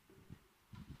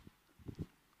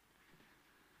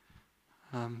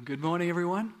Good morning,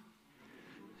 everyone.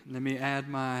 Let me add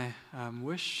my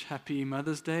wish. Happy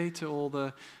Mother's Day to all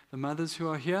the mothers who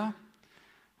are here.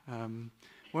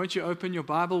 Won't you open your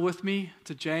Bible with me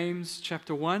to James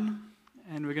chapter 1,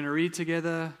 and we're going to read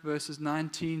together verses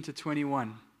 19 to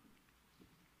 21.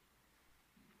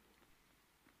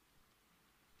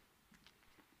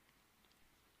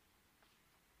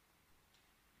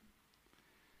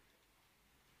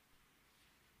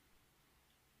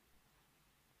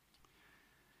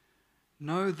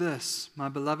 Know this, my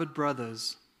beloved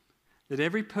brothers, that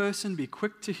every person be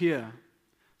quick to hear,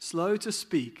 slow to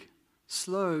speak,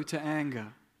 slow to anger.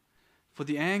 For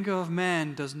the anger of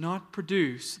man does not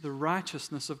produce the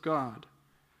righteousness of God.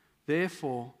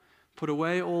 Therefore, put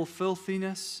away all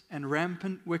filthiness and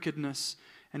rampant wickedness,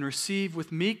 and receive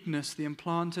with meekness the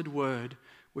implanted word,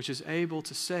 which is able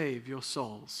to save your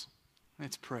souls.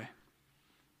 Let's pray.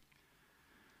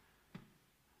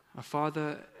 Our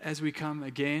Father, as we come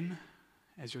again,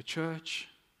 as your church,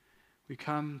 we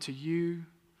come to you.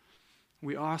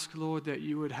 We ask, Lord, that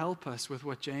you would help us with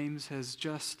what James has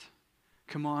just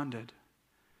commanded,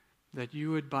 that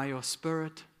you would, by your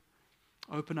Spirit,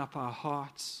 open up our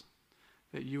hearts,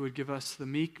 that you would give us the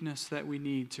meekness that we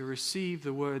need to receive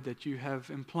the word that you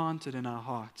have implanted in our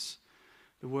hearts,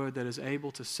 the word that is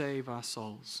able to save our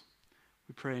souls.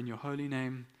 We pray in your holy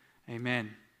name.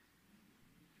 Amen.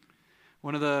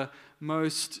 One of the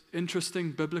most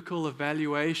interesting biblical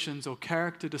evaluations or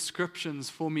character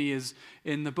descriptions for me is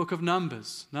in the book of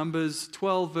Numbers, Numbers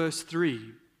 12 verse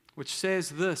 3, which says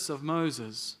this of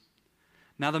Moses.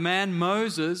 Now the man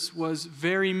Moses was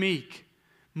very meek,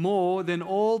 more than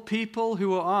all people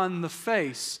who were on the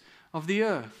face of the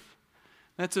earth.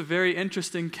 That's a very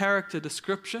interesting character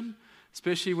description,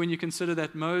 especially when you consider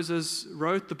that Moses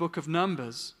wrote the book of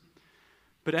Numbers.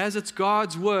 But as it's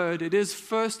God's word, it is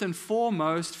first and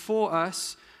foremost for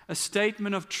us a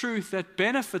statement of truth that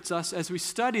benefits us as we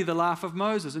study the life of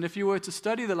Moses. And if you were to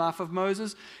study the life of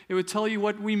Moses, it would tell you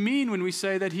what we mean when we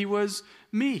say that he was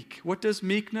meek. What does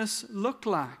meekness look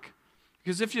like?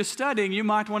 Because if you're studying, you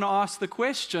might want to ask the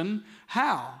question,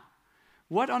 how?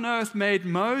 What on earth made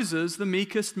Moses the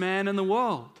meekest man in the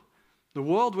world? The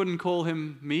world wouldn't call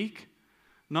him meek.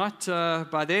 Not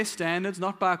by their standards,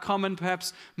 not by a common,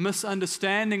 perhaps,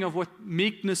 misunderstanding of what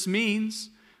meekness means.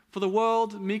 For the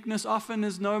world, meekness often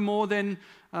is no more than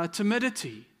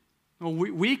timidity or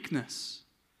weakness.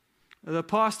 The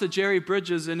pastor Jerry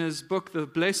Bridges, in his book, The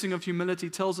Blessing of Humility,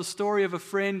 tells a story of a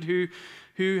friend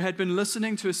who had been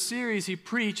listening to a series he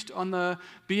preached on the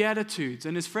Beatitudes.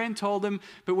 And his friend told him,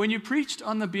 but when you preached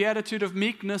on the Beatitude of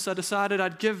meekness, I decided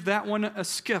I'd give that one a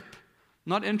skip.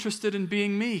 Not interested in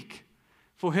being meek.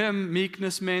 For him,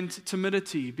 meekness meant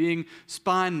timidity, being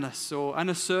spineless or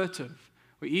unassertive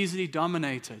or easily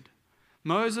dominated.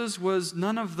 Moses was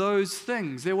none of those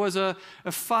things. There was a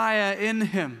fire in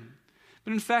him.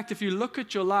 But in fact, if you look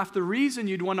at your life, the reason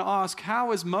you'd want to ask,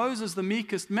 how is Moses the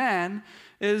meekest man,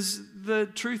 is the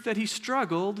truth that he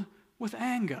struggled with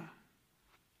anger.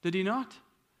 Did he not?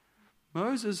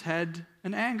 Moses had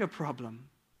an anger problem.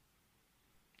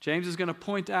 James is going to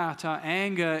point out how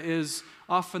anger is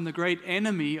often the great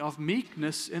enemy of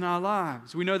meekness in our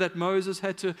lives. We know that Moses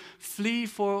had to flee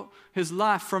for his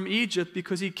life from Egypt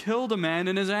because he killed a man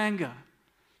in his anger.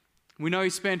 We know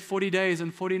he spent 40 days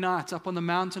and 40 nights up on the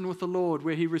mountain with the Lord,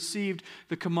 where he received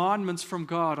the commandments from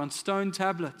God on stone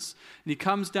tablets. And he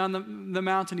comes down the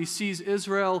mountain, he sees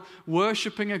Israel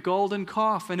worshiping a golden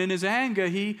calf, and in his anger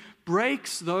he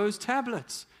breaks those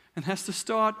tablets and has to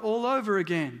start all over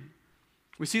again.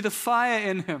 We see the fire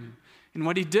in him, in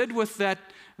what he did with that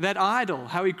idol,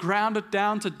 how he ground it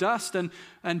down to dust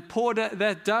and poured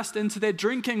that dust into their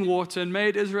drinking water and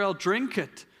made Israel drink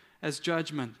it as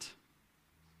judgment.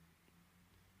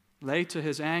 Later,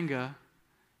 his anger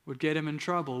would get him in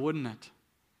trouble, wouldn't it?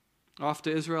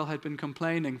 After Israel had been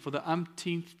complaining for the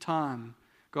umpteenth time,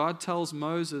 God tells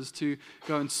Moses to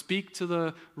go and speak to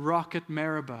the rock at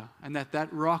Meribah, and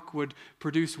that rock would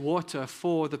produce water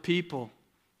for the people.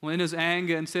 Well, in his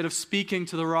anger, instead of speaking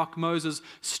to the rock, Moses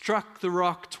struck the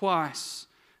rock twice,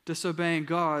 disobeying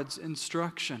God's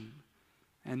instruction.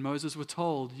 And Moses was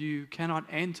told, you cannot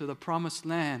enter the promised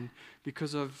land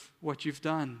because of what you've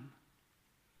done.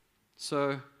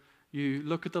 So you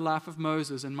look at the life of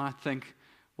Moses and might think,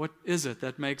 what is it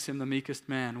that makes him the meekest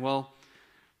man? Well,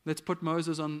 let's put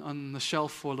Moses on the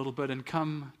shelf for a little bit and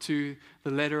come to the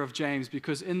letter of James,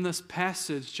 because in this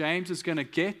passage, James is going to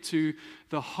get to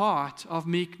the heart of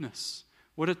meekness,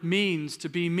 what it means to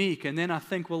be meek. And then I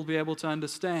think we'll be able to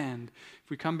understand, if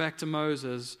we come back to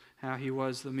Moses, how he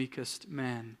was the meekest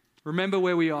man. Remember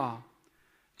where we are.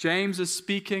 James is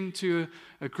speaking to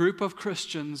a group of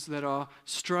Christians that are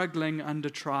struggling under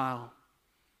trial.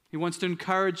 He wants to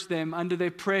encourage them under their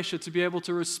pressure to be able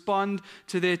to respond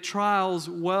to their trials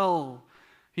well.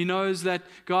 He knows that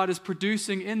God is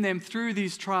producing in them through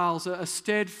these trials a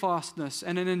steadfastness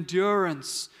and an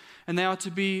endurance, and they are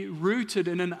to be rooted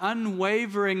in an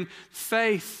unwavering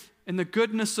faith in the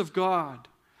goodness of God.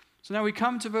 So now we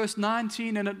come to verse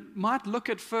 19, and it might look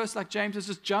at first like James is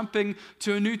just jumping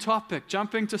to a new topic,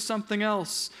 jumping to something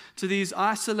else, to these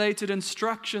isolated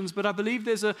instructions. But I believe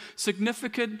there's a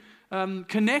significant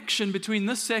connection between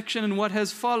this section and what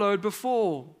has followed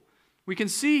before. We can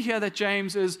see here that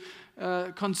James is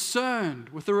concerned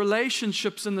with the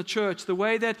relationships in the church, the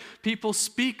way that people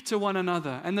speak to one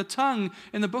another. And the tongue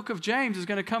in the book of James is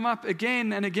going to come up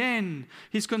again and again.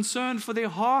 He's concerned for their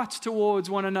hearts towards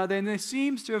one another, and there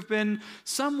seems to have been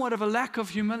somewhat of a lack of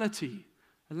humility,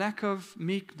 a lack of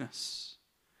meekness.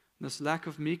 This lack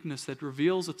of meekness that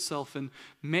reveals itself in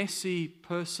messy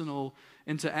personal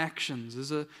interactions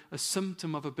is a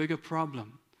symptom of a bigger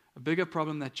problem. A bigger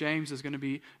problem that James is going to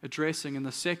be addressing in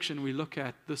the section we look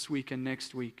at this week and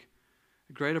next week.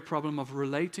 A greater problem of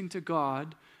relating to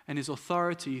God and His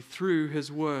authority through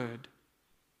His Word.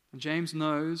 And James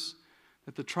knows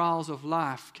that the trials of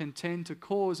life can tend to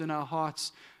cause in our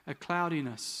hearts a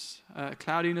cloudiness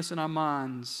in our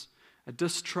minds, a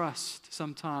distrust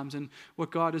sometimes in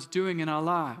what God is doing in our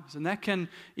lives. And that can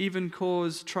even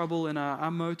cause trouble in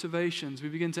our motivations. We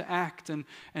begin to act and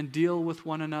deal with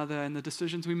one another and the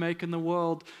decisions we make in the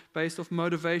world based off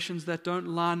motivations that don't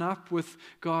line up with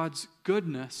God's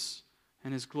goodness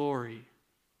and His glory.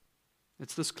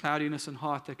 It's this cloudiness in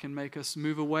heart that can make us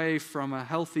move away from a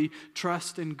healthy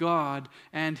trust in God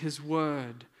and His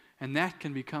Word. And that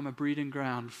can become a breeding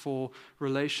ground for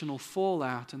relational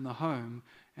fallout in the home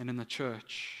and in the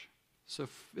church. So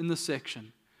in this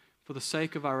section, for the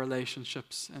sake of our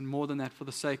relationships, and more than that, for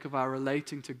the sake of our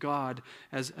relating to God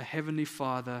as a heavenly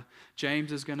Father,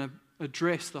 James is going to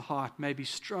address the heart maybe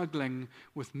struggling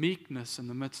with meekness in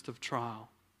the midst of trial.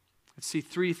 Let's see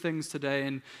three things today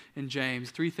in James,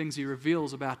 three things he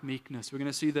reveals about meekness. We're going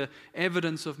to see the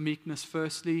evidence of meekness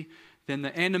firstly, then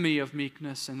the enemy of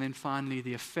meekness, and then finally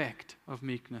the effect of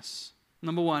meekness.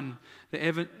 Number one, the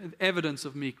evidence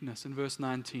of meekness in verse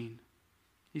 19.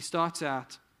 He starts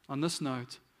out on this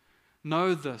note,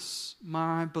 "Know this,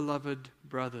 my beloved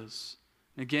brothers."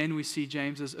 Again, we see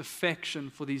James's affection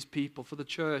for these people, for the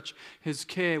church, his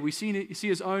care. We see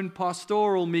his own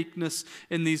pastoral meekness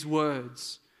in these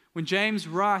words. When James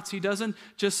writes, he doesn't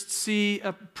just see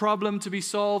a problem to be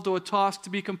solved or a task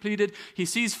to be completed. He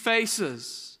sees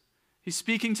faces. He's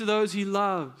speaking to those he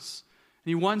loves, and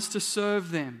he wants to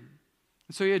serve them.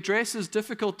 And so he addresses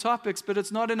difficult topics, but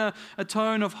it's not in a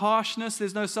tone of harshness.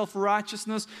 There's no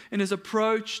self-righteousness in his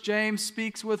approach. James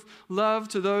speaks with love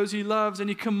to those he loves, and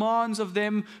he commands of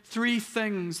them three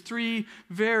things, three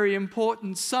very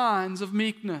important signs of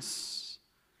meekness.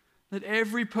 Let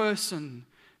every person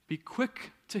be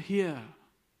quick to hear,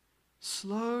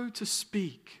 slow to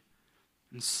speak,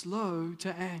 and slow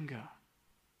to anger.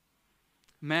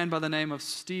 A man by the name of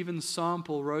Stephen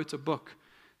Sample wrote a book,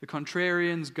 The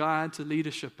Contrarian's Guide to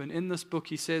Leadership. And in this book,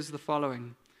 he says the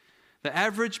following: the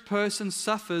average person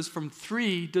suffers from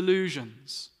three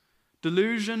delusions.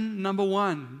 Delusion number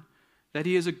one, that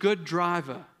he is a good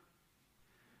driver.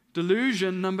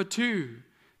 Delusion number two,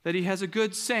 that he has a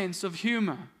good sense of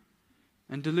humor.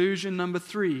 And delusion number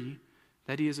three,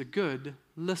 that he is a good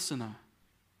listener.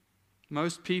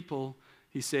 Most people,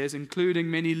 he says, including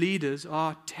many leaders,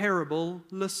 are terrible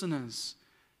listeners.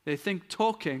 They think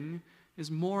talking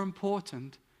is more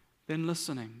important than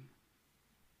listening.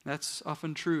 That's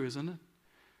often true, isn't it?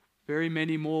 Very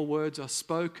many more words are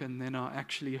spoken than are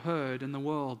actually heard in the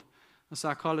world. The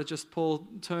psychologist Paul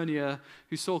Tournier,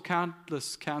 who saw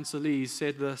countless counselees,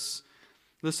 said this: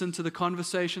 "Listen to the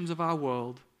conversations of our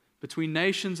world, between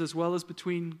nations as well as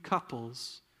between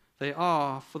couples. They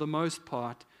are, for the most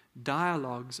part,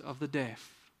 dialogues of the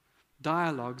deaf."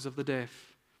 Dialogues of the deaf.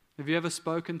 Have you ever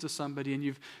spoken to somebody and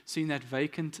you've seen that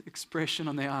vacant expression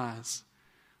on their eyes?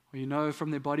 Or you know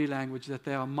from their body language that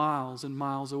they are miles and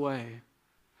miles away?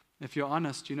 If you're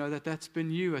honest, you know that that's been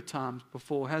you at times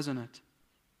before, hasn't it?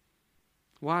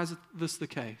 Why is this the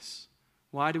case?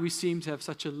 Why do we seem to have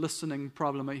such a listening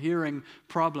problem, a hearing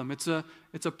problem? It's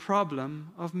a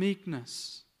problem of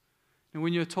meekness. And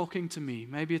when you're talking to me,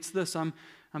 maybe it's this: I'm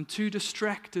too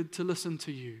distracted to listen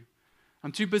to you.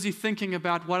 I'm too busy thinking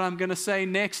about what I'm going to say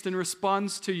next in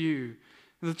response to you.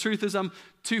 And the truth is, I'm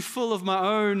too full of my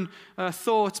own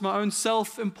thoughts, my own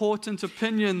self-important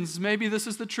opinions. Maybe this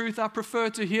is the truth. I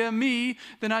prefer to hear me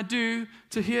than I do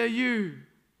to hear you.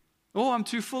 Or I'm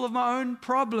too full of my own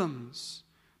problems,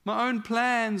 my own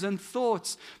plans and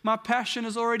thoughts. My passion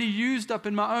is already used up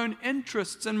in my own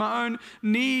interests and my own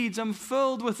needs. I'm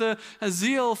filled with a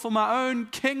zeal for my own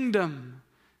kingdom.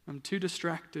 I'm too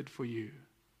distracted for you.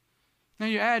 Now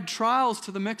you add trials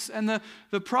to the mix and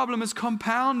the problem is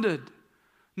compounded.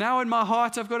 Now in my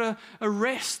heart I've got a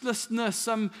restlessness.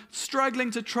 I'm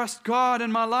struggling to trust God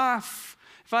in my life.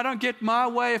 If I don't get my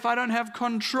way, if I don't have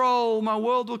control, my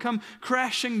world will come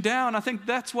crashing down. I think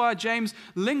that's why James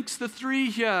links the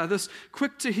three here, this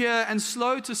quick to hear and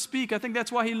slow to speak. I think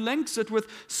that's why he links it with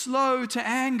slow to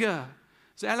anger.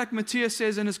 As Alec Matthias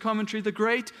says in his commentary, the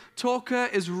great talker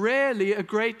is rarely a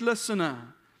great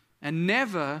listener, and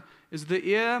never is the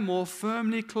ear more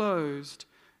firmly closed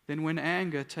than when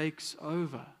anger takes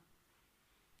over.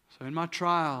 So in my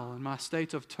trial, in my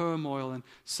state of turmoil and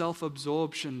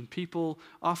self-absorption, people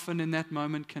often in that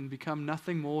moment can become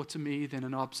nothing more to me than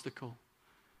an obstacle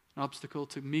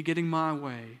to me getting my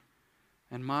way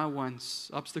and my wants,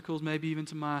 obstacles maybe even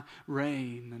to my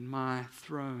reign and my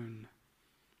throne.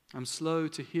 I'm slow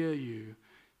to hear you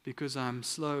because I'm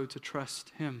slow to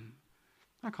trust Him.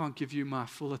 I can't give you my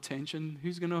full attention.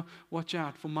 Who's going to watch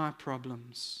out for my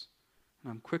problems?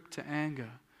 And I'm quick to anger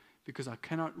because I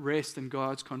cannot rest in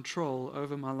God's control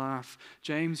over my life.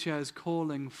 James here is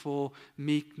calling for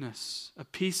meekness, a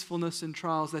peacefulness in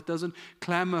trials that doesn't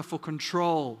clamor for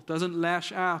control, doesn't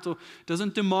lash out, or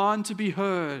doesn't demand to be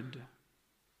heard.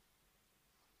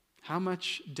 How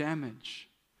much damage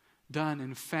done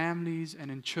in families and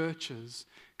in churches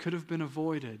could have been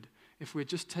avoided if we had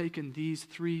just taken these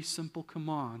three simple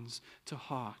commands to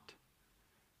heart.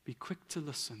 Be quick to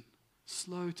listen,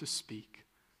 slow to speak,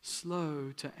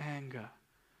 slow to anger.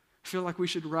 I feel like we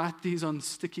should write these on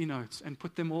sticky notes and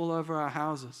put them all over our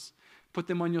houses. Put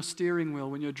them on your steering wheel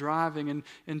when you're driving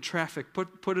in traffic.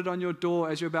 Put it on your door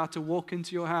as you're about to walk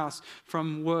into your house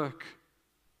from work.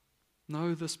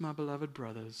 Know this, my beloved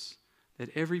brothers, that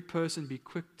every person be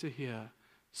quick to hear,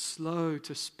 slow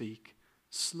to speak,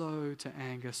 slow to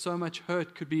anger. So much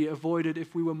hurt could be avoided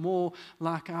if we were more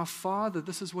like our Father.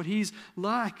 This is what He's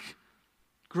like.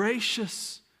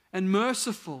 Gracious and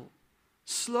merciful,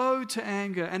 slow to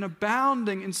anger, and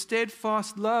abounding in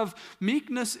steadfast love.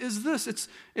 Meekness is this.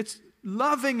 It's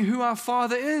loving who our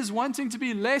Father is, wanting to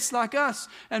be less like us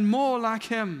and more like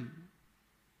Him.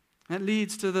 That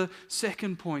leads to the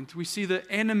second point. We see the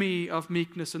enemy of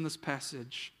meekness in this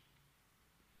passage.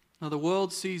 Now, the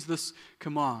world sees this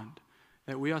command,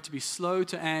 that we are to be slow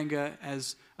to anger,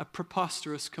 as a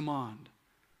preposterous command.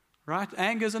 Right?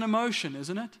 Anger is an emotion,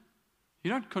 isn't it? You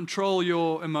don't control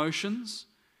your emotions.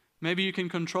 Maybe you can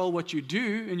control what you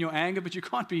do in your anger, but you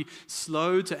can't be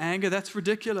slow to anger. That's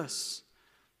ridiculous.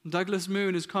 Douglas Moo,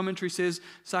 in his commentary, says,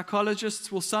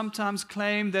 psychologists will sometimes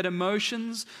claim that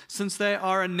emotions, since they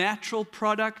are a natural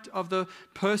product of the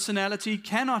personality,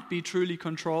 cannot be truly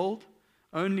controlled,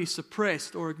 only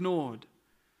suppressed or ignored.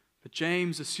 But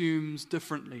James assumes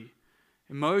differently.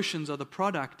 Emotions are the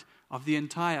product of the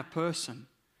entire person.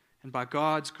 And by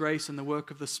God's grace and the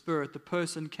work of the Spirit, the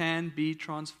person can be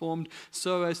transformed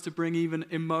so as to bring even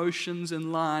emotions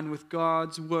in line with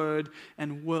God's word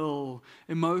and will.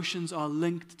 Emotions are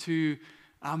linked to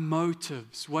our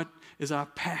motives. What is our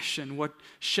passion? What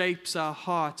shapes our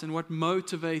hearts and what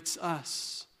motivates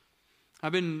us?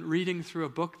 I've been reading through a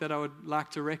book that I would like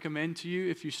to recommend to you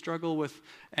if you struggle with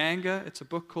anger. It's a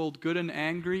book called Good and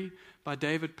Angry by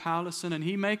David Powlison, and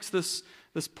he makes this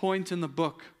point in the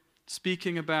book,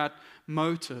 speaking about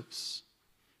motives.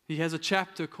 He has a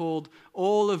chapter called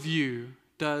All of You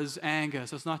Does Anger.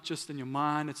 So it's not just in your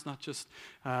mind, it's not just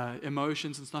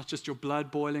emotions, it's not just your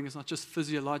blood boiling, it's not just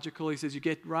physiological. He says you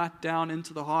get right down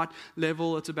into the heart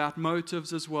level, it's about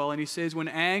motives as well. And he says when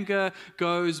anger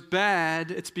goes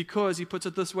bad, it's because, he puts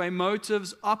it this way,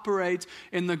 motives operate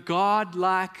in the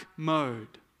God-like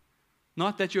mode.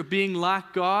 Not that you're being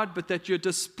like God, but that you're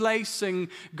displacing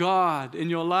God in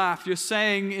your life. You're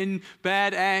saying in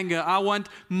bad anger, I want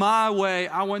my way.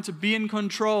 I want to be in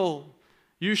control.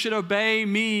 You should obey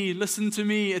me, listen to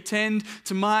me, attend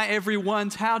to my every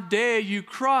want. How dare you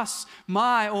cross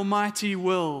my almighty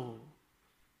will?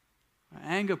 An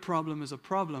anger problem is a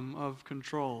problem of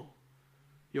control.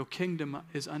 Your kingdom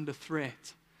is under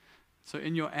threat. So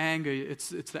in your anger, it's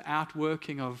the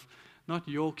outworking of not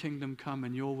your kingdom come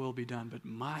and your will be done, but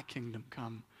my kingdom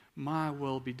come, my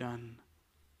will be done.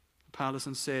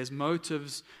 Powlison says,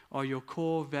 motives are your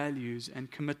core values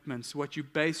and commitments, what you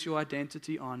base your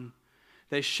identity on.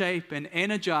 They shape and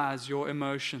energize your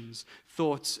emotions,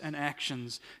 thoughts, and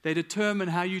actions. They determine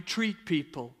how you treat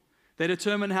people. They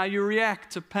determine how you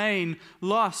react to pain,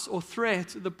 loss, or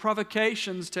threat, the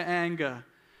provocations to anger.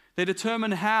 They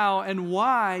determine how and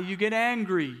why you get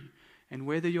angry, and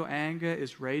whether your anger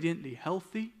is radiantly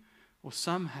healthy or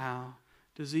somehow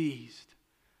diseased.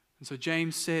 And so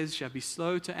James says, shall be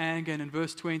slow to anger, and in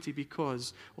verse 20,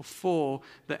 because, or for,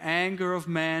 the anger of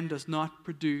man does not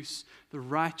produce the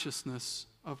righteousness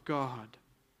of God.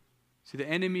 See, the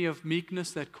enemy of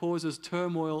meekness that causes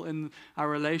turmoil in our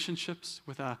relationships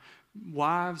with our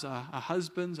wives, our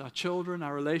husbands, our children,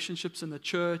 our relationships in the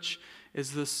church,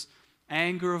 is this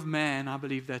anger of man, I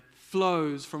believe, that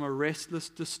flows from a restless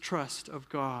distrust of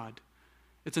God.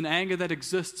 It's an anger that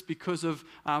exists because of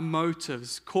our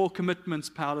motives, core commitments,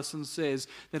 Paulson says,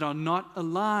 that are not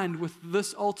aligned with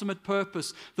this ultimate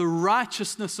purpose, the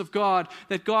righteousness of God,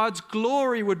 that God's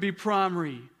glory would be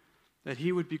primary, that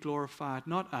He would be glorified,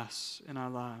 not us in our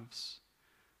lives.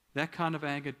 That kind of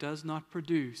anger does not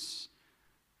produce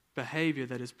behavior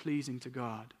that is pleasing to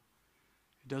God.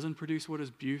 It doesn't produce what is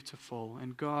beautiful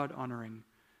and God-honoring.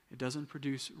 It doesn't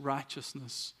produce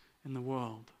righteousness in the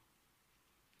world.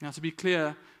 Now, to be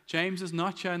clear, James is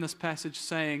not here in this passage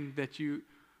saying that you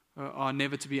are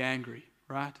never to be angry,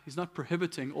 right? He's not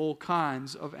prohibiting all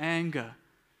kinds of anger.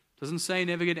 Doesn't say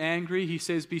never get angry. He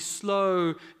says be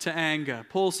slow to anger.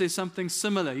 Paul says something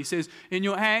similar. He says, in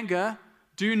your anger,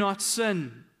 do not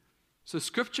sin. So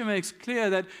Scripture makes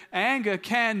clear that anger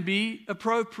can be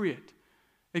appropriate.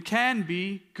 It can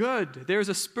be good. There is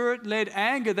a Spirit-led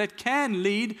anger that can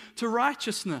lead to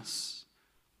righteousness.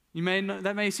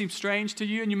 That may seem strange to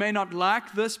you, and you may not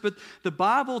like this, but the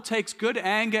Bible takes good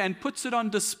anger and puts it on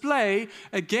display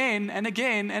again and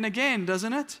again and again,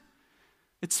 doesn't it?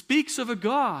 It speaks of a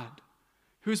God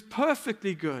who is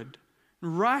perfectly good,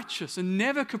 righteous, and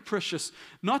never capricious,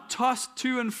 not tossed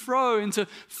to and fro into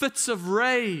fits of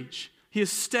rage. He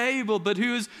is stable, but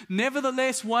who is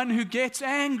nevertheless one who gets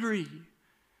angry.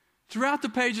 Throughout the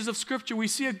pages of Scripture, we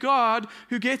see a God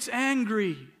who gets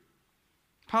angry.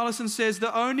 Paulson says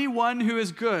the only one who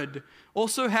is good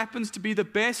also happens to be the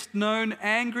best known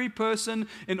angry person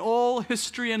in all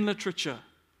history and literature.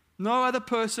 No other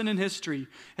person in history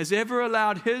has ever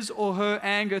allowed his or her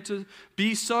anger to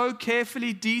be so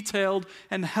carefully detailed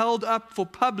and held up for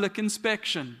public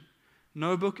inspection.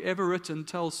 No book ever written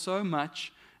tells so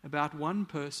much about one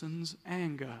person's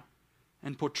anger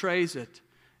and portrays it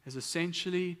as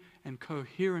essentially and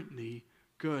coherently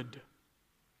good.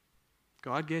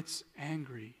 God gets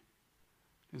angry.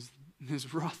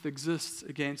 His wrath exists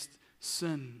against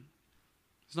sin.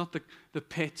 It's not the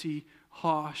petty,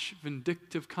 harsh,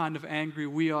 vindictive kind of angry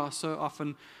we are so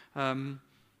often,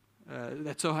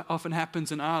 that so often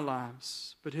happens in our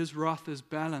lives. But His wrath is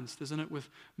balanced, isn't it, with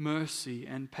mercy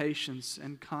and patience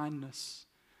and kindness.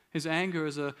 His anger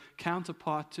is a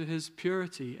counterpart to His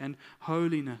purity and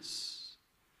holiness.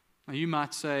 Now you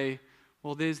might say,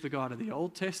 well, there's the God of the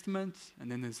Old Testament,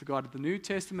 and then there's the God of the New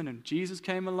Testament, and Jesus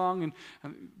came along, and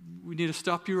we need to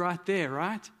stop you right there,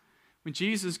 right? When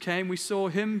Jesus came, we saw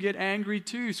Him get angry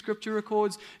too. Scripture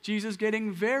records Jesus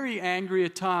getting very angry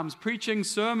at times, preaching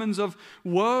sermons of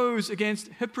woes against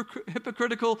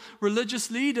hypocritical religious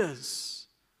leaders,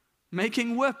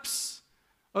 making whips,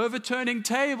 overturning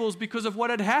tables because of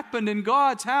what had happened in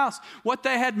God's house, what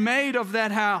they had made of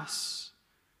that house.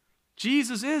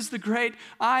 Jesus is the great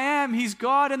I am. He's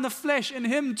God in the flesh. In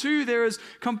Him too there is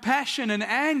compassion and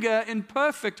anger in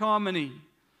perfect harmony.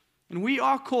 And we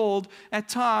are called at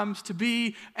times to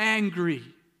be angry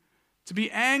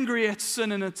at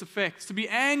sin and its effects, to be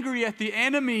angry at the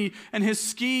enemy and his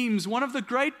schemes. One of the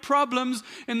great problems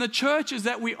in the church is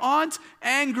that we aren't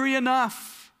angry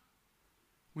enough.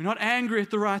 We're not angry at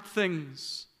the right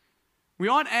things. We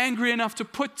aren't angry enough to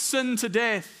put sin to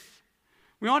death.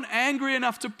 We aren't angry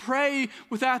enough to pray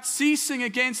without ceasing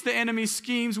against the enemy's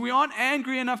schemes. We aren't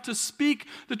angry enough to speak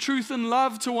the truth in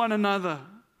love to one another.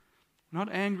 We're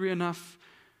not angry enough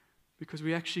because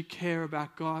we actually care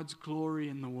about God's glory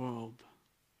in the world.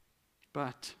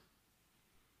 But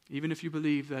even if you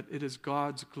believe that it is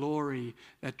God's glory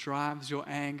that drives your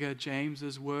anger,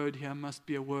 James's word here must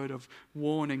be a word of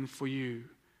warning for you.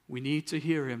 We need to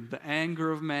hear him. The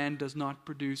anger of man does not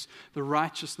produce the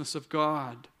righteousness of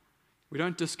God. We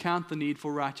don't discount the need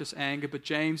for righteous anger, but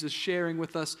James is sharing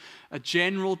with us a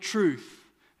general truth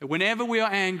that whenever we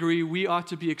are angry, we are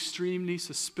to be extremely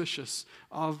suspicious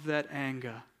of that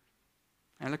anger.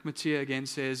 Alec Mattia again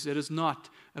says, it is not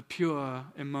a pure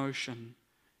emotion.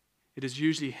 It is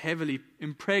usually heavily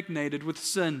impregnated with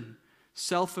sin,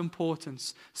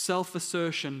 self-importance,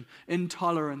 self-assertion,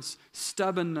 intolerance,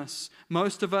 stubbornness.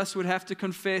 Most of us would have to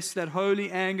confess that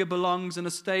holy anger belongs in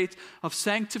a state of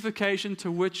sanctification to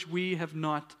which we have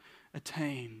not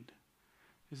attained.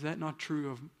 Is that not true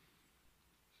of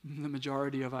the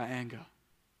majority of our anger?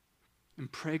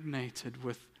 impregnated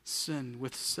with sin,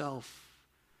 with self.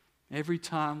 Every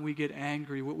time we get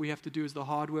angry, what we have to do is the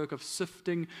hard work of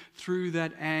sifting through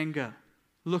that anger,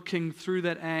 looking through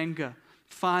that anger,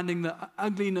 finding the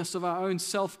ugliness of our own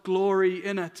self-glory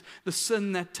in it, the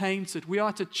sin that taints it. We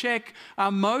are to check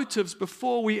our motives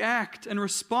before we act and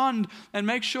respond and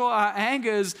make sure our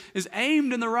anger is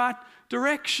aimed in the right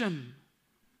direction.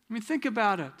 I mean, think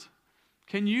about it.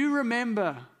 Can you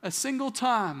remember a single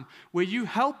time where you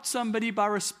helped somebody by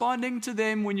responding to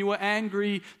them when you were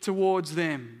angry towards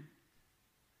them?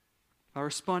 By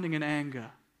responding in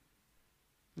anger.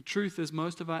 The truth is,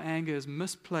 most of our anger is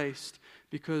misplaced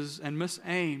and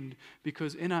misaimed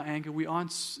because in our anger we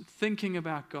aren't thinking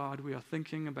about God, we are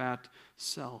thinking about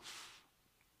self.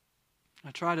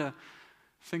 I try to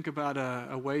think about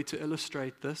a way to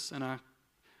illustrate this, and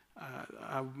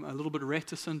I'm a little bit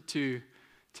reticent to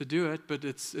do it, but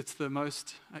it's the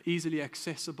most easily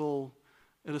accessible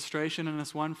illustration, and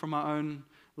it's one from my own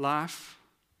life.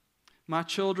 My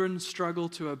children struggle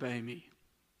to obey me.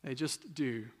 They just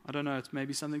do. I don't know, it's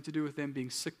maybe something to do with them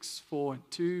being 6, 4, and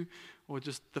 2, or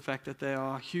just the fact that they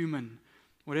are human.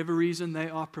 Whatever reason, they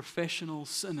are professional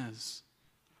sinners.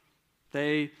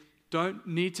 They don't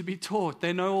need to be taught.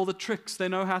 They know all the tricks. They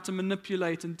know how to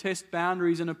manipulate and test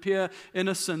boundaries and appear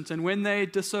innocent. And when they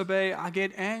disobey, I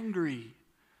get angry.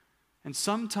 And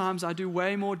sometimes I do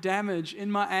way more damage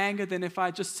in my anger than if I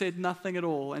just said nothing at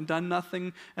all and done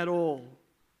nothing at all.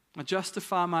 I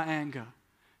justify my anger.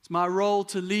 It's my role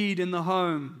to lead in the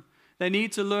home. They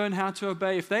need to learn how to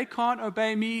obey. If they can't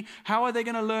obey me, how are they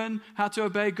going to learn how to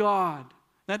obey God?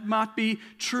 That might be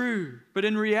true, but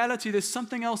in reality, there's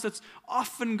something else that's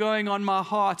often going on in my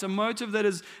heart, a motive that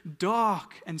is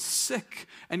dark and sick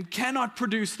and cannot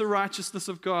produce the righteousness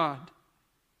of God.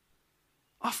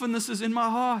 Often this is in my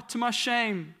heart, to my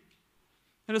shame.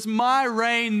 It is my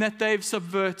reign that they've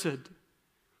subverted.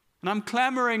 And I'm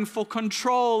clamoring for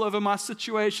control over my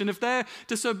situation. If they're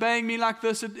disobeying me like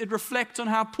this, it reflects on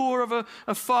how poor of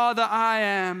a father I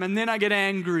am. And then I get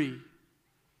angry.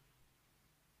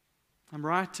 I'm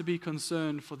right to be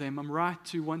concerned for them. I'm right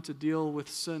to want to deal with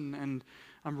sin. And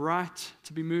I'm right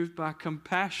to be moved by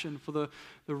compassion for the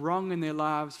wrong in their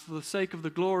lives, for the sake of the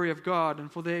glory of God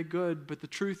and for their good. But the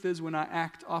truth is, when I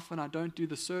act, often I don't do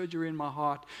the surgery in my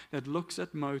heart that looks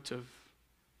at motive.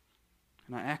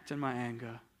 And I act in my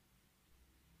anger.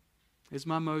 Is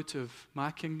my motive,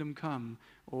 my kingdom come,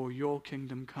 or your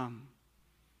kingdom come?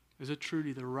 Is it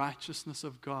truly the righteousness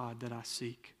of God that I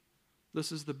seek? This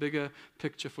is the bigger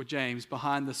picture for James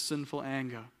behind the sinful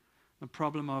anger, the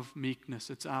problem of meekness.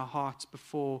 It's our hearts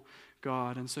before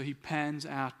God. And so he pans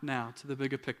out now to the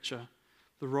bigger picture,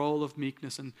 the role of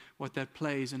meekness and what that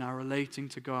plays in our relating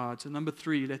to God. So number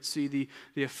 3, let's see the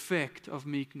effect of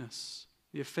meekness.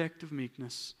 The effect of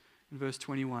meekness in verse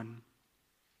 21.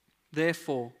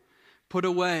 Therefore, put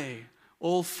away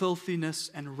all filthiness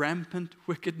and rampant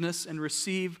wickedness, and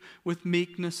receive with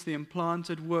meekness the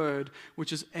implanted word,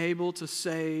 which is able to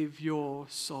save your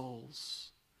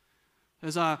souls.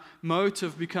 As our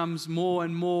motive becomes more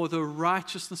and more the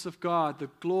righteousness of God, the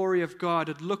glory of God,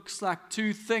 it looks like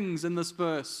two things in this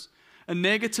verse, a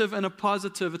negative and a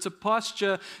positive. It's a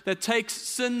posture that takes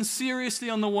sin seriously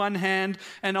on the one hand,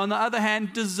 and on the other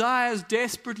hand, desires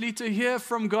desperately to hear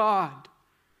from God.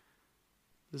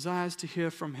 Desires to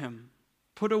hear from Him.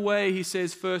 Put away, he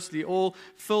says, firstly, all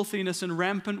filthiness and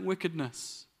rampant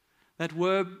wickedness. That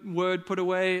word put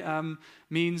away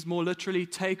means more literally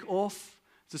take off.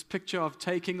 It's this picture of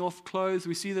taking off clothes.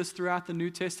 We see this throughout the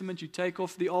New Testament. You take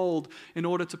off the old in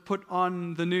order to put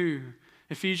on the new.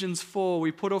 Ephesians 4, we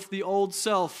put off the old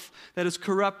self that is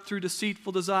corrupt through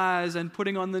deceitful desires and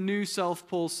putting on the new self,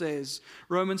 Paul says.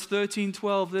 Romans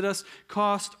 13:12, let us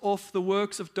cast off the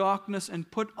works of darkness and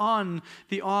put on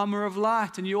the armor of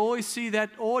light. And you always see that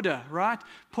order, right?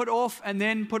 Put off and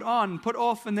then put on. Put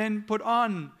off and then put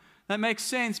on. That makes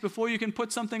sense. Before you can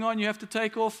put something on, you have to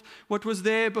take off what was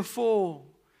there before.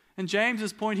 And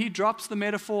James's point, he drops the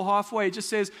metaphor halfway. He just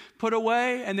says, put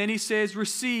away, and then he says,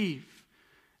 receive.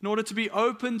 In order to be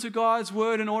open to God's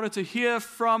word, in order to hear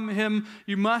from Him,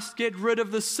 you must get rid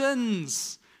of the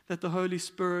sins that the Holy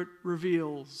Spirit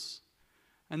reveals.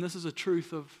 And this is a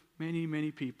truth of many,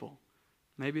 many people.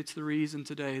 Maybe it's the reason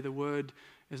today the word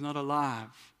is not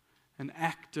alive and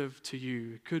active to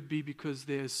you. It could be because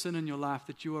there's sin in your life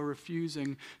that you are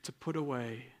refusing to put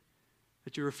away,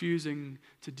 that you're refusing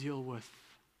to deal with.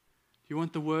 Do you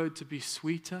want the word to be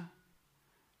sweeter?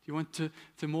 Do you want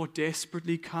to more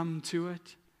desperately come to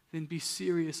it? Then be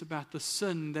serious about the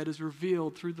sin that is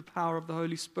revealed through the power of the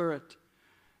Holy Spirit.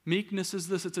 Meekness is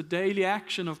this. It's a daily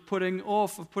action of putting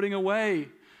off, of putting away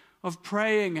of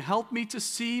praying, help me to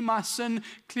see my sin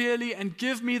clearly and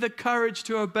give me the courage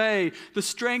to obey, the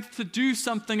strength to do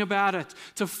something about it,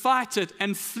 to fight it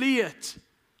and flee it.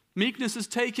 Meekness is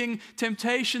taking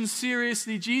temptation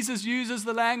seriously. Jesus uses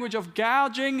the language of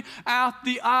gouging out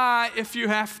the eye if you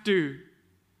have to.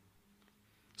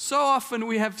 So often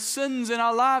we have sins in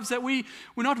our lives that we're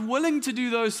not willing to do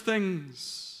those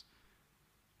things.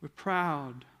 We're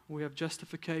proud. We have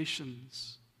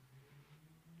justifications.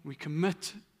 We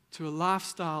commit to a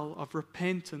lifestyle of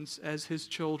repentance as His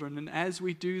children. And as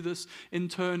we do this in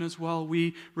turn as well,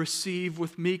 we receive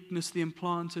with meekness the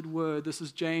implanted word. This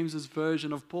is James's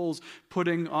version of Paul's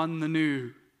putting on the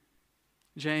new.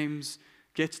 James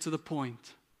gets to the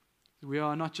point. We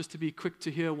are not just to be quick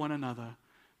to hear one another,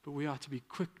 but we are to be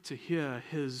quick to hear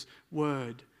His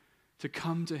word, to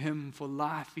come to Him for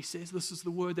life. He says this is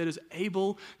the word that is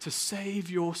able to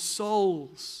save your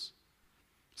souls.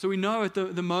 So we know at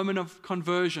the moment of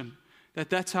conversion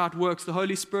that's how it works. The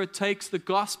Holy Spirit takes the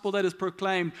gospel that is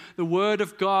proclaimed, the word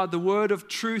of God, the word of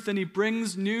truth, and He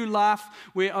brings new life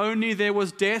where only there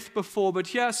was death before. But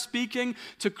here, speaking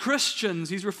to Christians,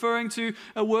 He's referring to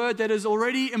a word that is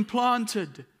already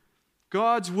implanted.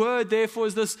 God's word, therefore,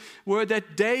 is this word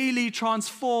that daily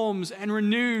transforms and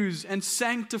renews and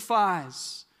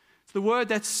sanctifies. It's the word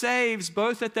that saves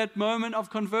both at that moment of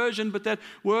conversion, but that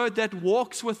word that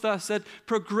walks with us, that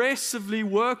progressively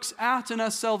works out in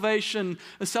us salvation,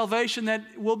 a salvation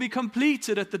that will be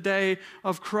completed at the day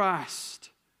of Christ.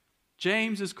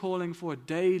 James is calling for a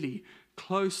daily,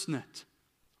 close-knit,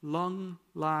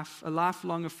 a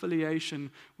lifelong affiliation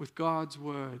with God's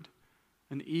word,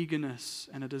 an eagerness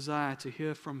and a desire to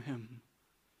hear from Him.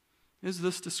 Is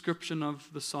this description of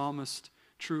the psalmist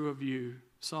true of you?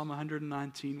 Psalm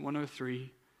 119,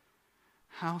 103.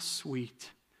 How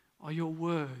sweet are your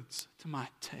words to my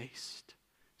taste,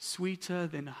 sweeter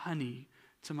than honey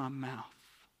to my mouth.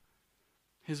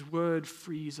 His word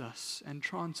frees us and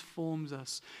transforms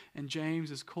us. And James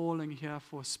is calling here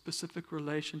for a specific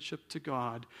relationship to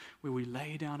God where we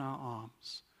lay down our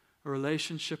arms, a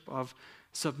relationship of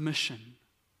submission.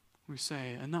 We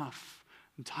say, enough,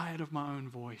 I'm tired of my own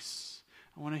voice.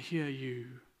 I want to hear you.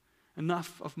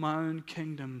 Enough of my own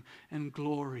kingdom and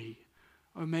glory.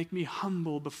 Oh, make me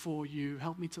humble before you.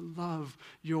 Help me to love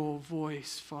your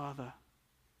voice, Father.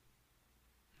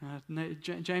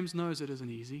 James knows it isn't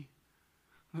easy.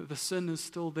 The sin is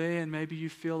still there, and maybe you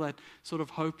feel that sort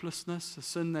of hopelessness, a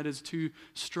sin that is too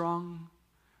strong.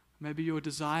 Maybe your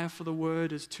desire for the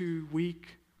word is too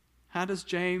weak. How does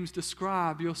James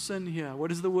describe your sin here?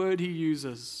 What is the word he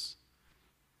uses?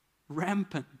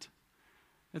 Rampant.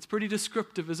 It's pretty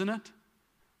descriptive, isn't it?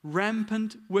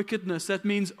 Rampant wickedness. That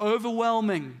means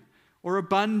overwhelming or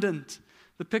abundant.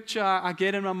 The picture I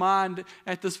get in my mind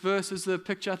at this verse is the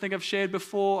picture I think I've shared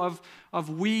before of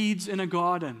weeds in a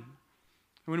garden.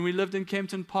 When we lived in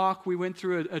Kempton Park, we went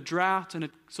through a drought and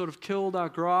it sort of killed our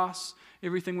grass.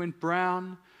 Everything went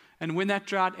brown. And when that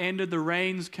drought ended, the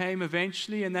rains came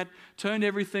eventually, and that turned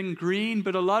everything green.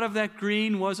 But a lot of that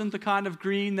green wasn't the kind of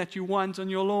green that you want on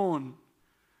your lawn.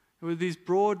 There were these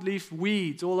broadleaf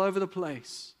weeds all over the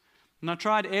place. And I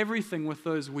tried everything with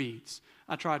those weeds.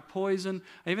 I tried poison.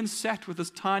 I even sat with this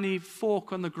tiny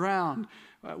fork on the ground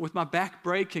with my back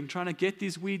breaking, trying to get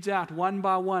these weeds out one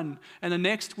by one. And the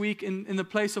next week, in the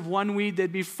place of one weed,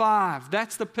 there'd be 5.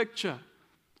 That's the picture.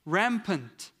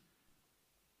 Rampant.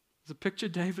 The picture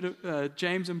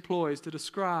James employs to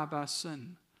describe our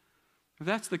sin. If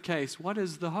that's the case, what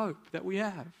is the hope that we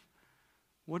have?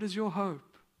 What is your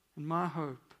hope and my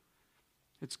hope?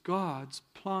 It's God's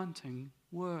planting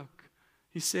work.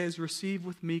 He says, receive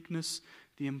with meekness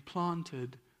the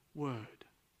implanted word.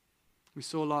 We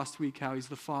saw last week how He's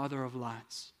the Father of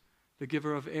lights, the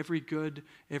giver of every good,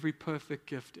 every perfect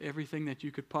gift, everything that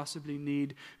you could possibly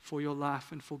need for your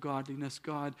life and for godliness.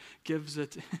 God gives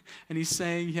it. And He's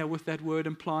saying here with that word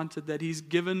implanted that He's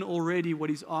given already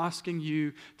what He's asking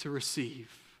you to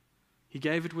receive. He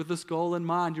gave it with this goal in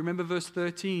mind. You remember verse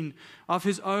 13. Of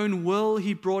His own will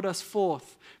He brought us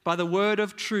forth by the word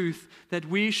of truth, that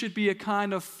we should be a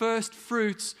kind of first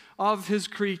fruits of His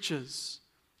creatures.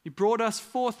 He brought us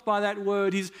forth by that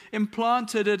word. He's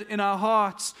implanted it in our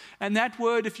hearts. And that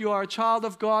word, if you are a child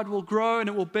of God, will grow and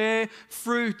it will bear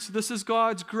fruit. This is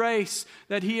God's grace,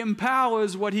 that He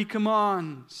empowers what He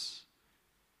commands.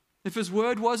 If His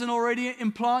word wasn't already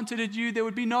implanted in you, there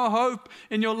would be no hope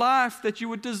in your life that you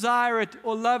would desire it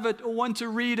or love it or want to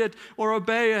read it or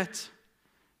obey it.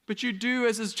 But you do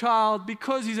as His child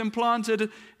because He's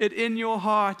implanted it in your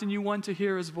heart and you want to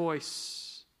hear His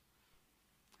voice.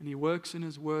 And He works in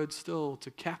His word still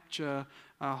to capture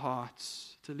our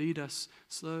hearts, to lead us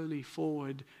slowly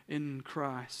forward in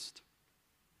Christ.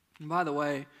 And by the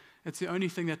way, it's the only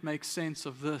thing that makes sense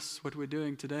of this, what we're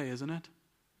doing today, isn't it?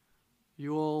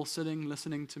 You all sitting,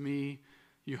 listening to me,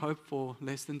 you hope for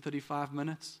less than 35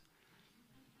 minutes.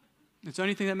 It's the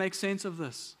only thing that makes sense of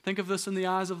this. Think of this in the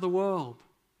eyes of the world.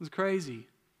 It's crazy.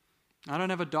 I don't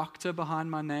have a doctor behind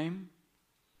my name.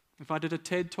 If I did a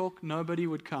TED talk, nobody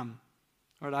would come.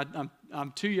 All right,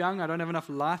 I'm too young. I don't have enough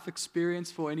life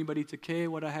experience for anybody to care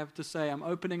what I have to say. I'm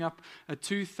opening up a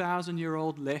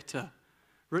 2,000-year-old letter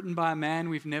written by a man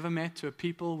we've never met to a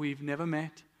people we've never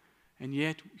met. And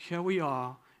yet, here we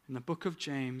are in the book of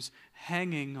James,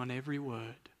 hanging on every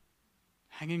word,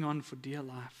 hanging on for dear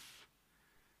life.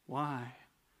 Why?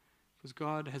 Because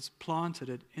God has planted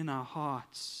it in our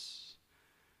hearts.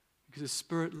 Because His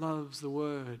Spirit loves the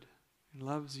Word and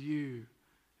loves you,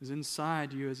 is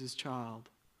inside you as His child.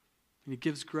 And He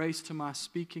gives grace to my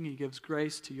speaking. He gives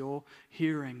grace to your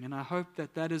hearing. And I hope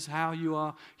that that is how you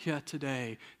are here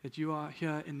today, that you are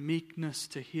here in meekness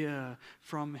to hear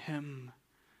from Him,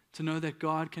 to know that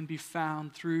God can be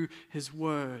found through His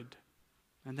Word,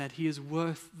 and that He is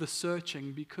worth the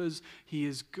searching because He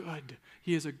is good.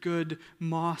 He is a good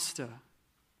master.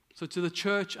 So to the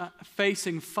church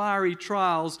facing fiery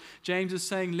trials, James is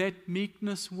saying, let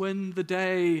meekness win the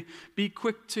day. Be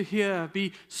quick to hear.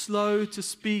 Be slow to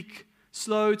speak.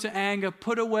 Slow to anger.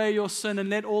 Put away your sin and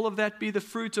let all of that be the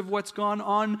fruit of what's gone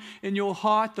on in your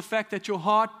heart. The fact that your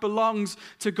heart belongs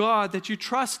to God, that you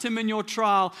trust Him in your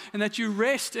trial, and that you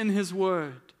rest in His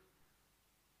Word.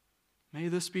 May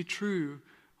this be true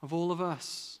of all of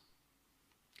us.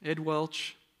 Ed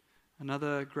Welch,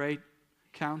 another great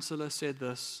counselor, said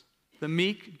this: the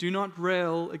meek do not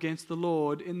rail against the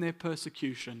Lord in their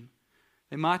persecution.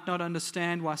 They might not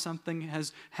understand why something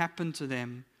has happened to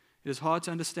them. It is hard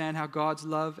to understand how God's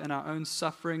love and our own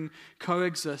suffering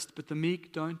coexist, but the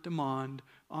meek don't demand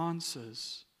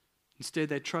answers. Instead,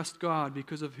 they trust God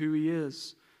because of who He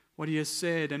is, what He has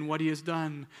said, and what He has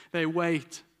done. They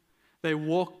wait. They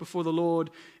walk before the Lord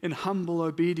in humble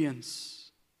obedience.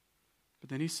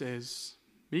 But then He says,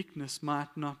 meekness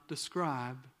might not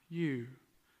describe you.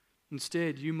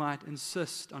 Instead, you might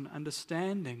insist on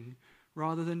understanding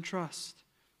rather than trust.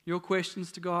 Your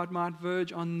questions to God might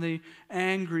verge on the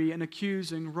angry and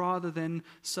accusing rather than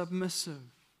submissive.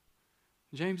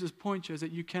 James's point here is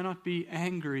that you cannot be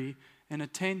angry and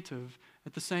attentive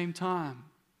at the same time.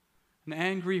 An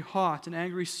angry heart, an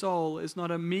angry soul is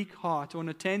not a meek heart or an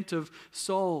attentive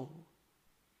soul.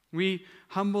 We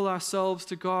humble ourselves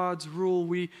to God's rule.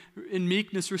 We, in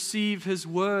meekness, receive His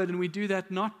word, and we do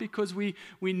that not because we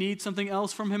need something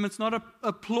else from Him. It's not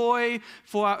a ploy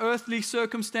for our earthly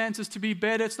circumstances to be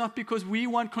better. It's not because we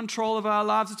want control of our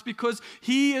lives. It's because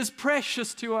He is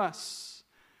precious to us.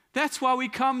 That's why we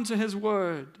come to His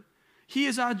word. He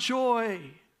is our joy.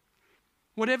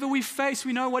 Whatever we face,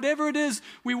 we know whatever it is,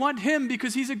 we want Him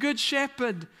because He's a good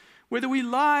shepherd. Whether we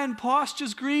lie in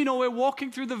pastures green or we're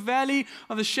walking through the valley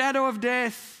of the shadow of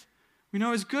death, we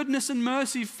know His goodness and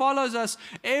mercy follows us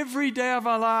every day of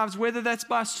our lives, whether that's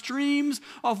by streams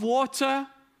of water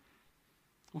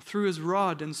or through His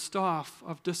rod and staff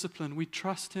of discipline. We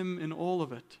trust Him in all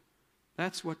of it.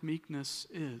 That's what meekness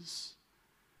is.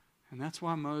 And that's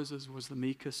why Moses was the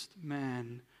meekest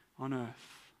man on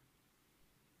earth.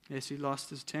 Yes, he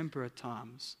lost his temper at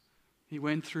times. He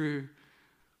went through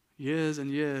years and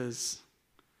years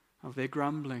of their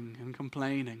grumbling and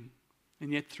complaining.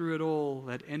 And yet through it all,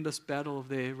 that endless battle of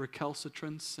their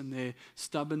recalcitrance and their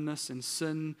stubbornness and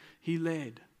sin, He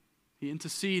led. He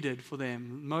interceded for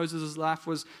them. Moses' life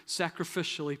was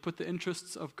sacrificial. He put the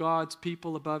interests of God's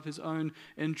people above his own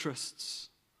interests.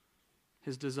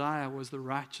 His desire was the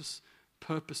righteous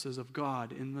purposes of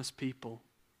God in this people.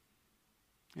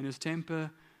 And his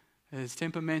temper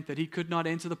meant that he could not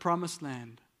enter the promised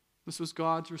land. This was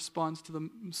God's response to the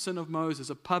sin of Moses,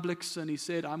 a public sin. He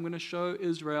said, I'm going to show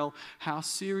Israel how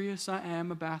serious I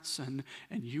am about sin,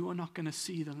 and you are not going to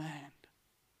see the land.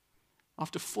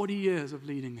 After 40 years of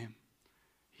leading him,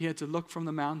 he had to look from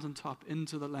the mountaintop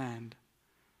into the land.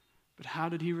 But how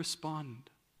did he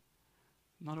respond?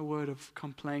 Not a word of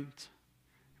complaint.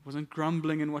 It wasn't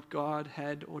grumbling in what God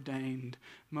had ordained.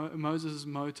 Moses'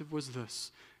 motive was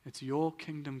this: it's your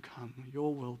kingdom come,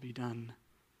 your will be done.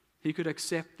 He could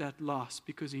accept that loss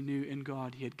because he knew in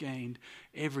God he had gained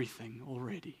everything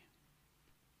already.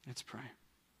 Let's pray.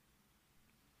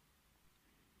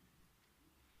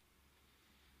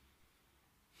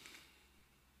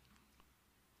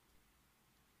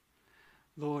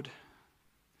 Lord,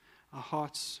 our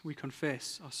hearts, we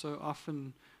confess, are so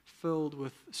often filled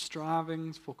with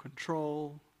strivings for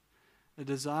control, a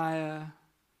desire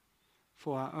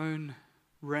for our own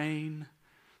reign,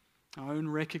 our own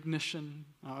recognition,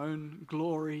 our own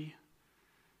glory.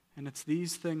 And it's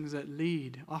these things that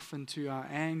lead often to our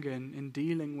anger in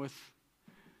dealing with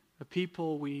the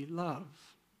people we love.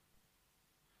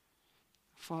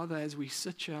 Father, as we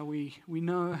sit here, we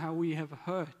know how we have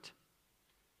hurt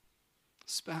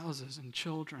spouses and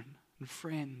children and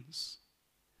friends.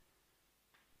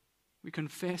 We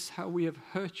confess how we have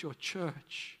hurt your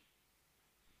church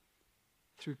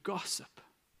through gossip.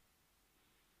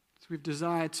 So we've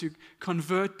desired to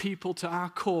convert people to our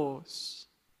cause.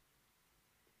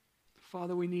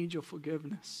 Father, we need your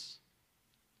forgiveness.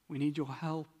 We need your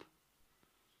help.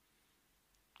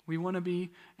 We want to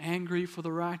be angry for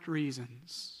the right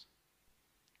reasons.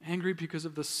 Angry because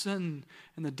of the sin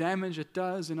and the damage it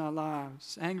does in our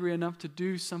lives. Angry enough to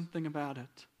do something about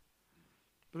it.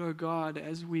 But oh God,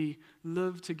 as we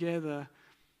live together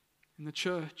in the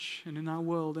church and in our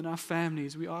world, in our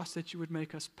families, we ask that you would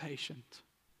make us patient,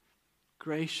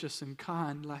 gracious and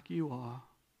kind like you are.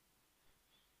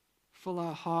 Fill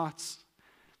our hearts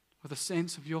with a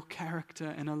sense of your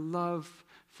character and a love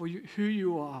for you, who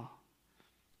you are,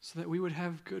 so that we would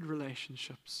have good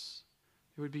relationships.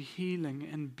 There would be healing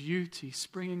and beauty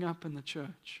springing up in the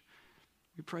church.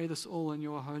 We pray this all in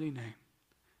your holy name.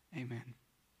 Amen.